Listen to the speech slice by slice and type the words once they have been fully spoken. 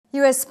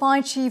US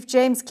Spy Chief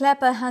James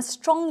Clapper has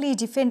strongly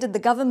defended the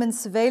government's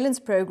surveillance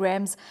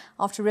programs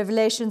after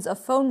revelations of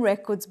phone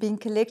records being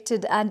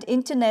collected and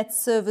internet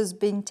servers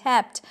being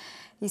tapped.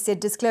 He said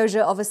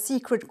disclosure of a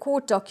secret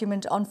court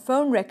document on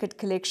phone record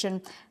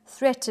collection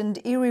threatened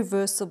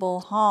irreversible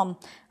harm.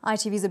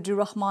 ITV's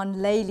Abdurrahman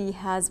Laili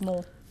has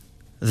more.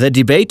 The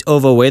debate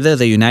over whether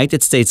the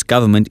United States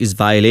government is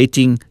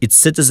violating its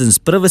citizens'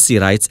 privacy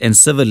rights and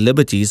civil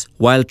liberties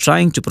while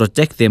trying to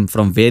protect them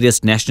from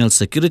various national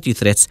security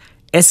threats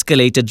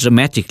escalated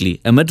dramatically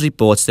amid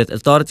reports that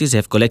authorities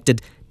have collected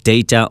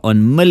data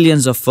on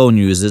millions of phone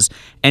users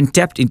and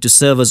tapped into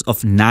servers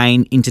of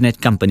 9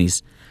 internet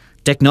companies.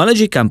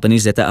 Technology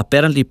companies that are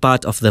apparently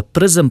part of the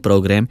PRISM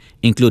program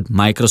include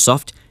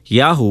Microsoft,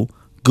 Yahoo,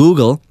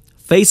 Google,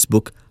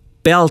 Facebook,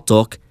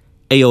 Paltalk,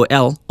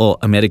 AOL or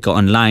America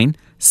Online,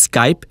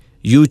 Skype,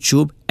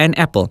 YouTube, and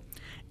Apple.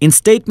 In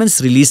statements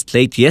released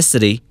late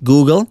yesterday,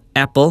 Google,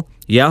 Apple,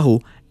 Yahoo,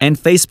 and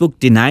Facebook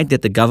denied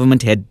that the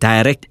government had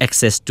direct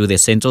access to their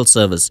central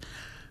servers.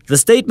 The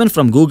statement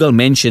from Google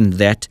mentioned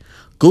that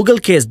Google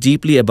cares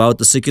deeply about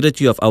the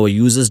security of our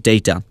users'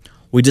 data.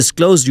 We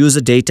disclose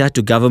user data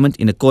to government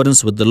in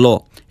accordance with the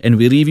law, and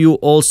we review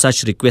all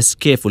such requests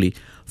carefully.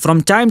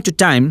 From time to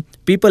time,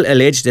 people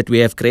allege that we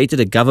have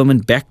created a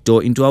government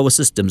backdoor into our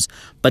systems,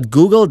 but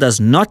Google does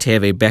not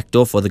have a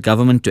backdoor for the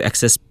government to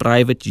access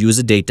private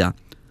user data.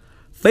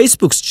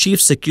 Facebook's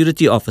Chief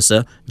Security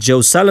Officer,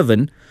 Joe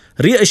Sullivan,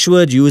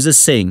 reassured users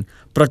saying,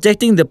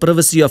 protecting the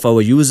privacy of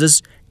our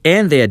users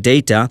and their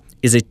data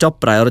is a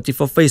top priority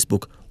for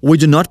Facebook. We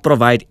do not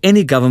provide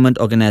any government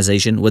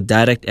organization with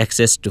direct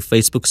access to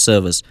Facebook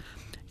servers.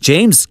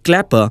 James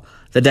Clapper,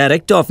 the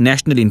Director of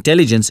National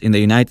Intelligence in the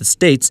United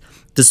States,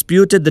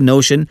 disputed the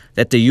notion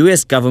that the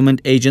US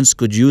government agents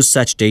could use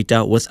such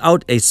data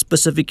without a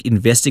specific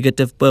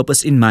investigative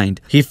purpose in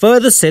mind. He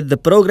further said the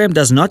program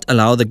does not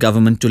allow the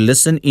government to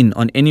listen in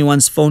on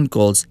anyone's phone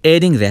calls,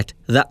 adding that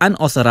the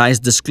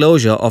unauthorized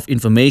disclosure of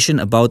information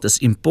about this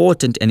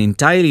important and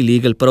entirely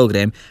legal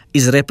program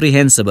is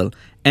reprehensible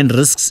and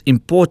risks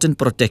important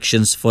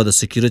protections for the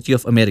security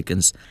of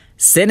Americans.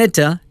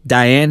 Senator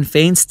Dianne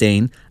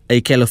Feinstein, a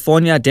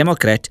California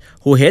Democrat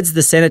who heads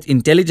the Senate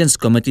Intelligence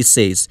Committee,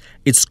 says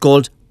it's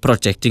called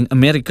Protecting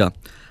America.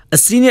 A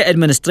senior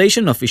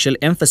administration official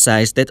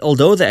emphasized that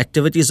although the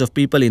activities of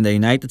people in the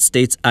United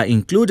States are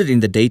included in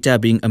the data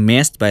being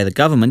amassed by the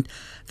government,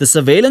 the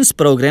surveillance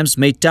programs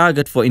may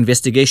target for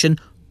investigation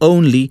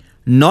only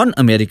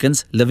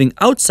non-Americans living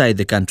outside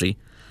the country.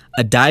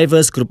 A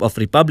diverse group of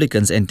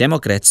Republicans and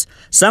Democrats,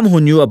 some who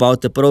knew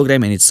about the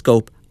program and its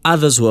scope,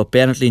 others who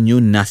apparently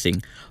knew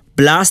nothing,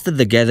 blasted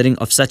the gathering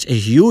of such a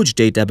huge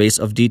database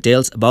of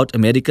details about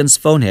Americans'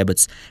 phone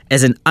habits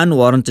as an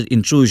unwarranted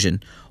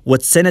intrusion,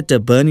 with Senator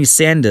Bernie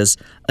Sanders,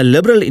 a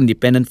liberal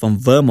independent from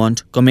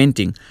Vermont,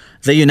 commenting,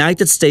 "The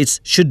United States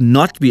should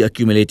not be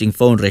accumulating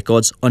phone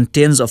records on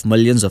tens of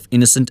millions of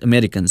innocent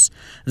Americans.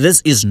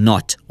 This is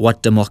not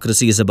what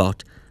democracy is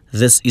about.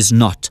 This is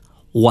not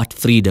what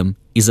freedom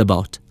is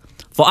about."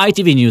 For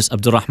ITV News,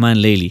 Abdurrahman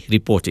Laili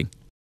reporting.